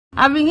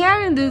I've been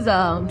hearing this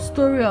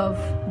story of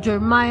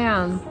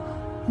Jeremiah and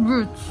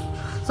Ruth,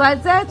 so I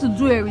decided to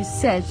do a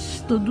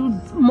research, to do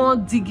more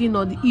digging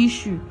on the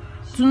issue,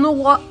 to know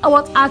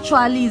what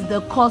actually is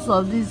the cause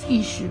of this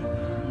issue.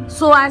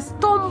 So I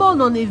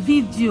stumbled on a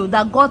video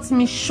that got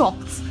me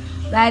shocked,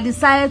 that I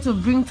decided to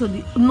bring to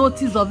the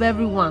notice of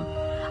everyone.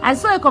 I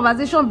saw a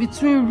conversation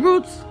between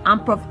Ruth and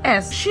Proff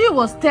S. She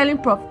was telling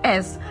Proff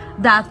S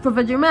that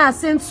Prophet Jeremiah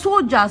sent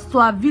soldiers to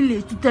her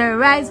village to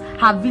terrorize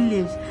her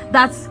village,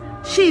 that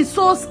she is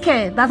so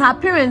scared that her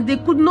parents, they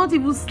could not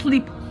even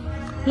sleep.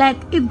 Like,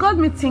 it got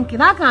me thinking,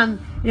 how can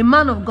a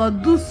man of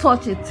God do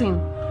such a thing?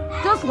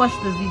 Just watch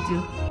the video.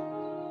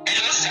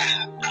 Hello, sir.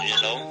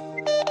 Hello.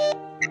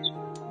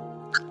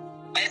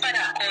 My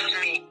father called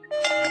me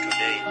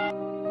today.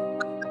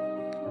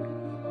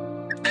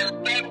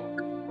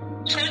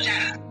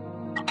 Soldiers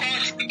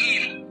called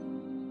him.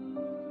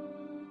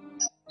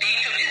 They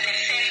introduced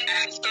themselves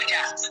as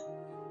soldiers.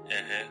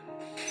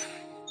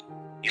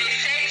 They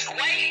said,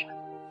 why?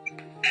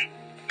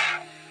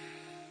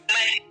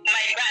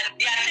 My dad,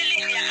 they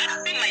are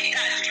asking my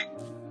dad,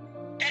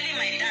 telling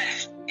my dad,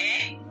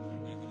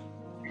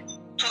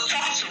 to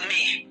talk to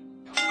me.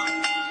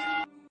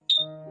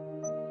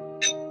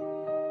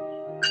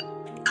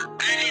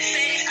 And they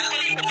said,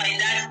 according to my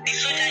dad, the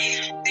soldier is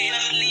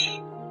seriously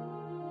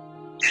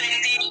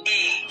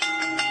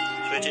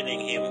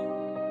threatening him.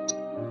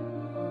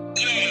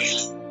 Yes.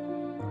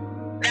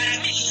 That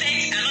which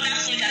sent another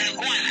soldier to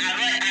go and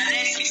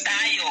arrest Mr.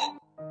 Ayo.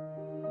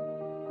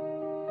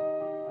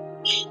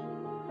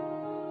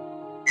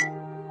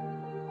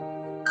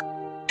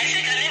 I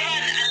said, I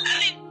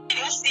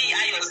didn't see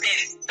Ayo said,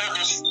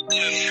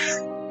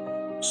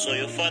 so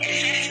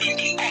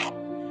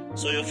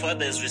your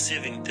father is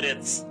receiving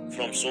threats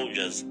from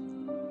soldiers?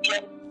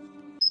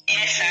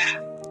 Yes, sir.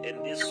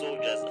 And these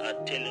soldiers are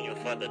telling your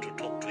father to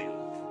talk to you?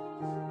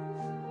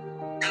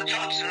 To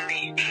talk to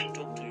me.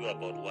 Talk to you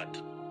about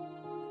what?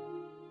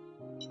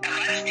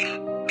 About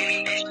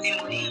the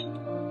testimony.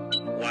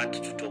 What to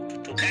talk to?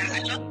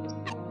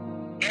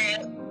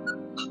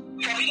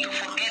 For me to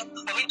forget,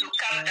 for me to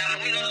calm down,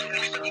 we not to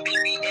look for the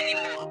baby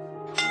anymore.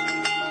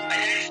 But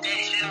that's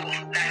no,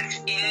 that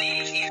he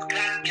needs his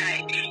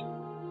grandchild.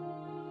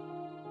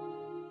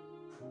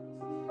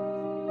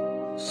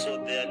 So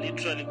they are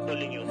literally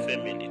calling your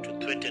family to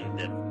threaten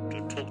them, to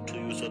talk to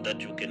you so that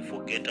you can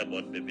forget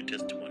about baby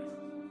testimony.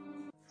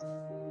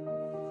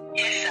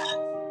 Yes, sir.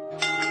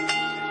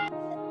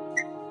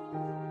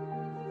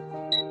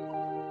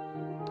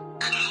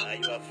 Are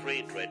you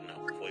afraid right now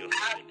for your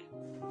family?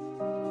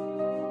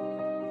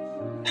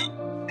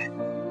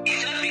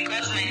 It's not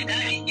because my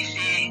daddy is a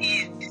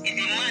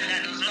man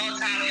that does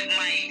not have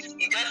mind.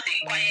 He's just a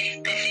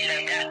quiet person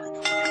like that.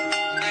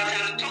 But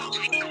I'll talk to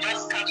him,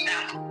 just calm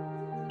down.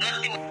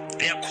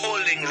 They are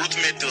calling Ruth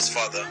Matthew's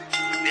father.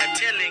 They are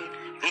telling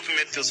Ruth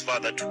Matthew's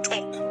father to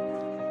talk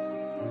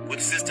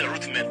with Sister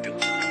Ruth Matthew,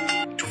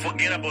 to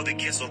forget about the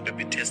case of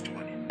baby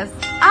testimony. Yes.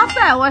 After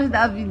I watched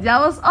that video,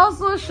 I was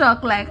also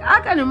shocked, like,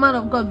 how can a man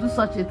of God do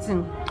such a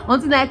thing?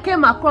 Until I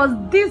came across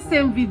this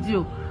same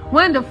video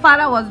when the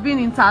father was being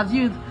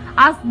interviewed.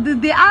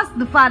 They asked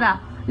the father,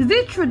 is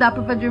it true that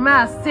Prophet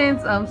Jeremiah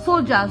sent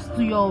soldiers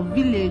to your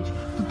village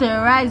to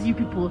terrorize you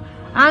people?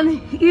 And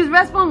his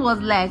response was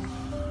like,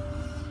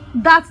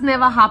 that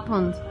never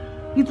happened.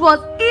 It was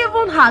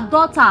even her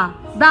daughter,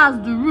 that's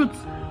the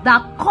Ruth,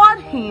 that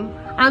called him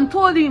and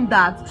told him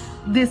that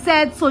they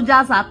said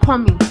soldiers are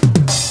coming.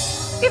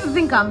 If you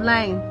think I'm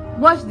lying,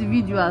 watch the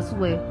video as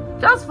well.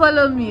 Just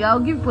follow me, I'll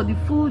give you the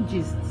full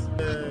gist.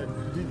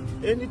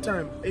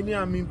 Anytime any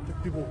army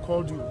people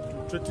called you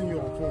to threaten you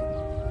on phone,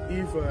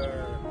 if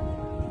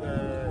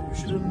you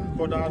shouldn't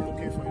bother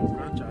looking for your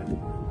grandchild.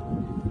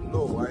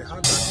 No, I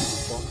had that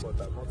before,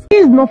 but I'm not. He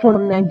is not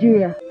from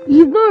Nigeria.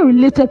 He's not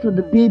related to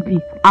the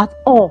baby at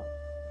all.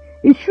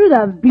 It should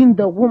have been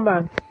the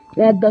woman,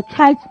 the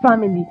child's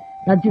family,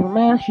 that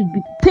Jeremiah should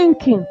be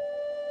thinking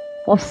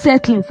of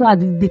settling so that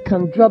they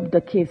can drop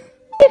the case.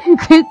 If you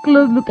take a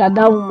close look at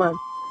that woman,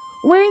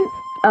 when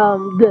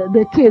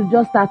the case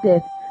just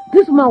started,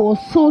 this woman was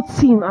so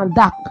thin and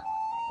dark.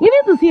 You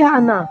need to see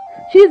her now.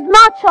 She's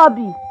not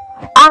chubby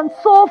and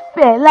so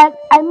fair. Like,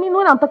 I mean,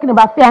 when I'm talking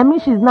about fair, I mean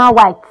she's now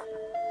white.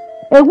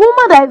 A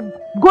woman that is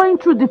going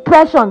through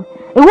depression,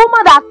 a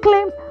woman that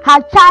claims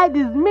her child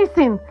is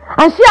missing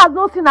and she has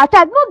not seen her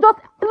child, not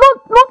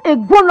a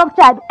grown-up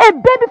child, a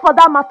baby for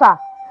that matter.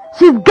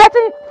 She's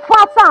getting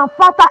fatter and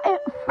fatter,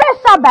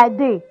 fresher by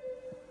day.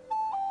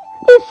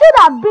 It should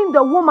have been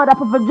the woman that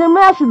Prophet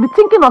Jeremiah should be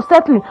thinking of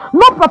settling,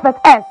 not Prophet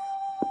S.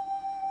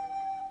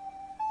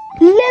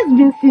 Let's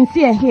be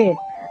sincere here.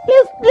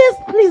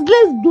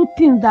 Let's do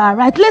things that are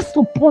right. Let's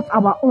support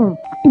our own.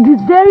 It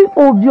is very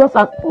obvious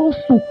and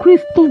also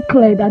crystal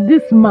clear that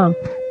this man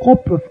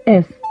called Prof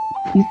S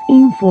is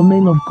in for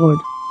men of God.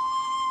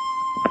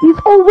 He's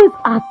always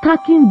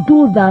attacking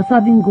those that are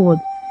serving God.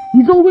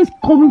 He's always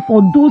coming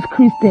for those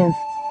Christians.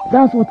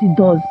 That's what he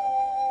does.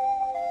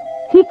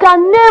 He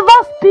can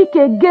never speak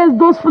against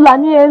those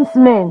Fulani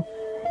men.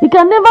 He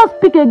can never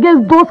speak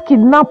against those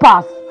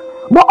kidnappers.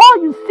 But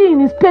all you see in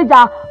his page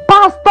are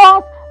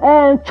pastors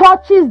and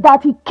churches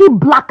that he keep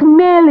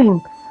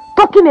blackmailing,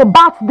 talking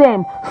about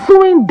them,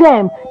 suing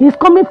them. He's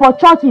coming for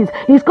churches.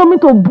 He's coming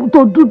to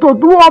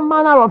do all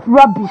manner of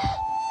rubbish.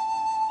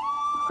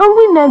 And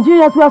we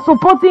Nigerians, we are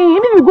supporting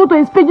him. If you go to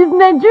his pages,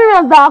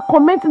 Nigerians that are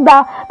commenting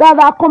that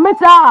are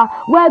commenting,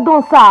 well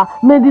done, sir.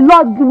 May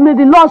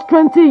the Lord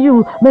strengthen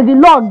you. May the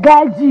Lord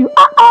guide you.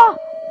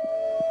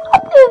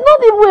 It's not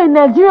even in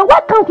Nigeria.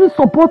 Why can't we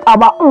support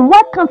our own?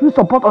 Why can't we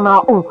support on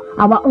our own?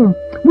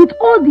 With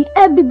all the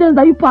evidence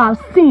that people have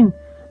seen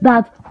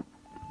that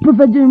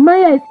Prophet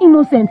Jeremiah is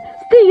innocent,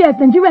 still yet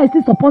Nigeria is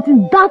still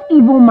supporting that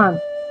evil man,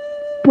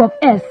 Prof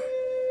S.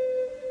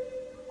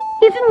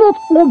 Is it not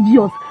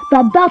obvious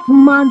that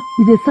man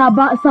is a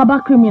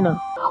cyber criminal?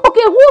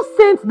 Okay, who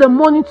sent the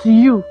money to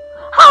you?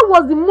 How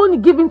was the money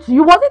given to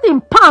you? Was it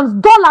in pounds,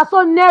 dollars,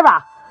 or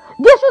naira?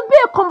 There should be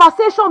a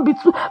conversation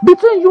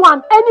between you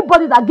and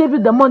anybody that gave you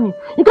the money.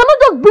 You cannot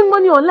just bring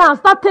money online and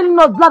start telling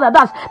us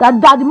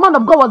that the man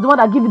of God was the one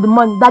that gave you the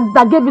money.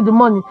 That gave you the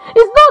money.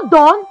 It's not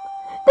done.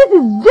 This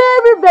is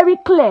very, very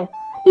clear.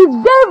 It's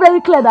very,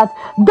 very clear that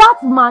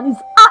man is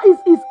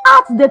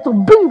out there to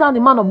bring down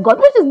the man of God,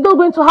 which is not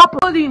going to happen.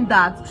 Holding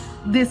that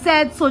they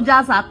said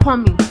soldiers are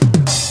coming.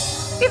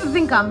 If you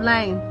think I'm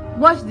lying,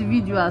 watch the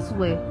video as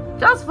well.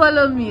 Just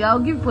follow me. I'll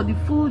give for the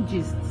full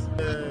gist.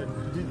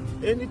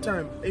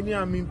 Anytime any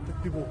army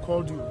people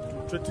called you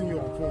to threaten you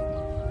on phone,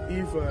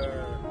 if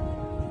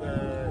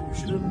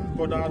you shouldn't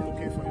bother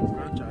looking for your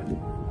grandchild.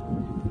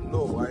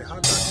 No, I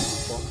heard that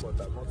before,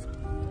 but I'm not.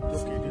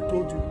 Okay, they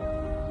told you.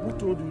 Who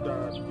told you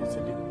that they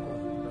said they will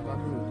come? That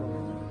army will come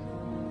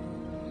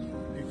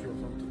and pick you or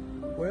something?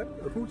 Well,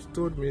 Ruth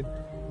told me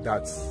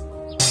that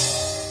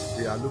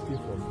they are looking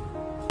for me.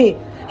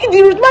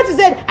 The Ruth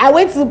said, I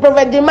went to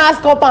Prophet Jeremiah's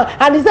compound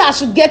and he said I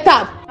should get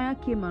out. Jeremiah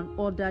came and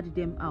ordered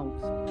them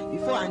out.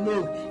 Before I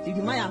know, the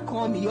Jeremiah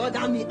called me, he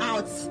ordered me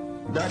out.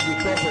 That's the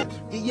prophet.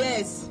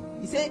 Yes.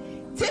 He said,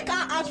 take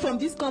her out from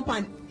this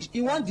compound.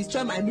 He won't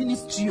destroy my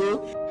ministry.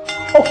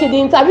 Okay, they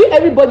interview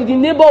everybody, the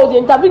neighbors, they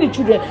interview the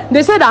children.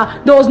 They said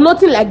that there was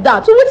nothing like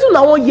that. So wait till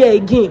now 1 year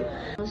again.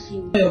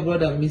 Your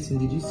brother missing,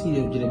 did you see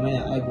your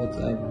Jeremiah eyeball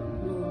to eyeball?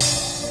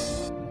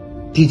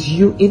 Did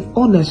you, in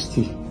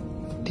honesty,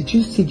 did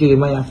you see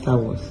Jeremiah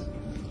afterwards?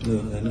 No,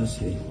 I don't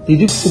see. Did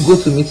you go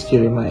to meet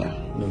Jeremiah?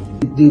 No.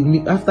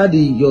 After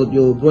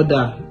your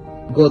brother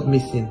got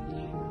missing,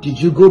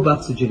 did you go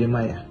back to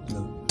Jeremiah?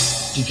 No.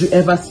 Did you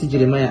ever see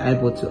Jeremiah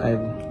eyeball to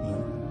eyeball?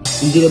 No.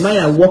 Did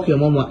Jeremiah walk your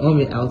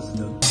mommy out?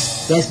 No.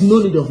 There's no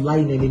need of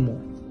lying anymore.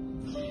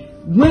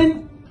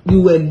 When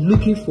you were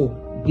looking for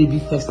baby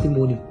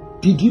testimony,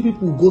 did you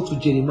people go to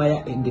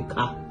Jeremiah in the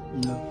car?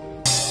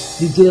 No.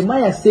 Did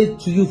Jeremiah say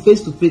to you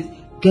face to face,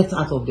 get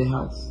out of the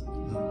house?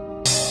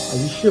 No. Are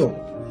you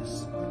sure?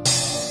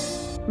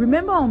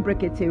 Remember on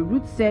Brekete,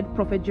 Ruth said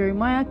Prophet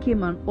Jeremiah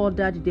came and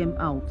ordered them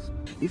out.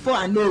 Before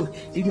I know,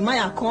 the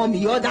Jeremiah called me,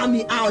 he ordered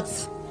me out.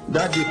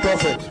 That's the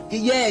prophet.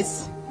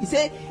 Yes. He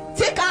said,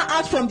 take her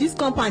out from this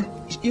compound.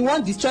 He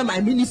won't destroy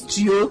my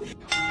ministry.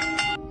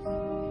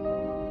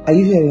 Are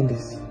you hearing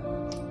this?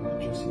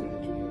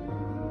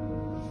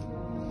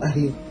 Are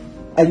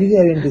you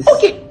hearing this?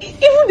 Okay,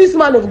 even this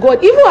man of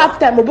God, even have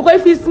time,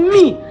 because if it's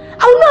me,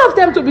 I will not have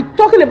time to be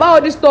talking about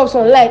all these stuff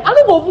online. I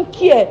don't even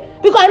care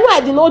because I know I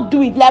did not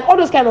do it, like all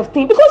those kind of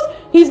things. Because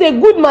he's a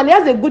good man, he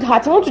has a good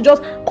heart. He wants to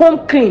just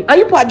come clean, and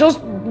you people are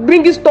just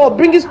bringing stuff.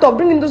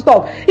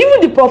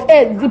 Even the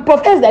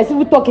prophet that is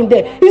even talking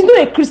there, he's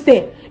not a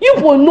Christian. You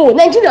people know,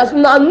 Nigerians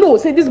now know,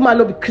 say this man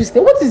not be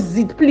Christian. What is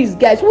it, please,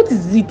 guys? What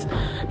is it?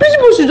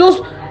 People should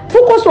just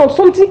focus on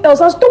something else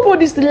and stop all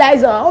these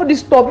lies and all this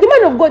stuff. The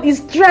man of God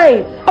is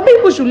trying. I think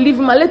people should leave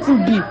him and let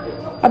him be.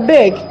 I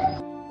beg.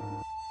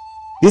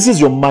 This is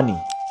your money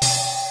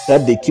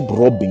that they keep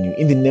robbing you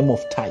in the name of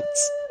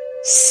tithes,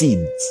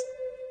 seeds.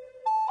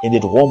 And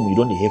at home, you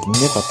don't have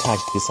never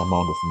touched this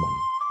amount of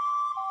money.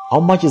 How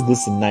much is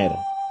this in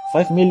Naira?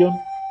 5 million?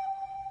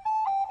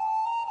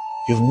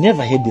 You've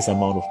never had this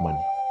amount of money.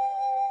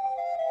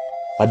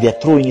 But they're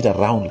throwing it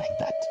around like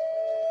that.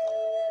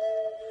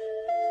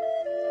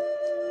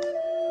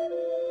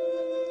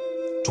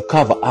 To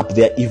cover up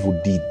their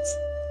evil deeds.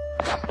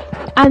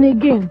 And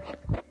again,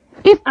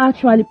 if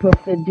actually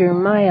Prophet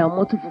Jeremiah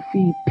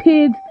Motofufi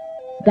paid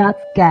that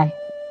guy,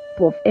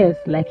 Prof S,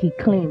 like he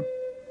claimed,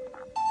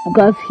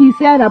 because he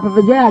said that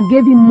Prophet Jeremiah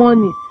gave him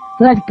money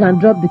so that he can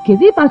drop the case.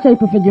 If actually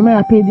Prophet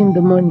Jeremiah paid him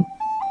the money,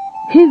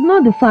 he's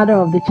not the father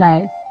of the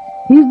child.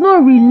 He's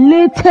not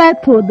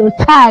related to the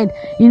child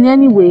in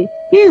any way.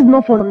 He is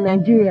not from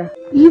Nigeria.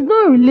 He's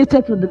not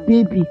related to the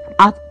baby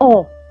at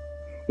all.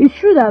 It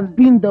should have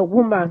been the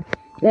woman,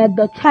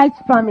 the child's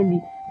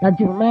family, that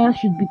Jeremiah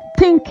should be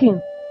thinking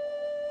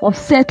of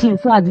settling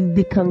so that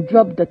they can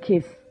drop the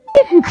case.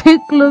 If you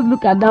take a close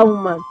look at that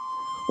woman,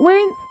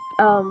 when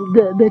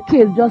the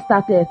case just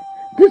started,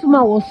 this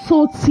woman was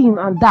so thin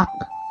and dark.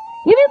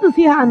 You need to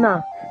see her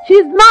now.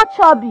 She's not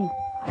chubby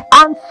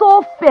and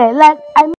so fair. Like,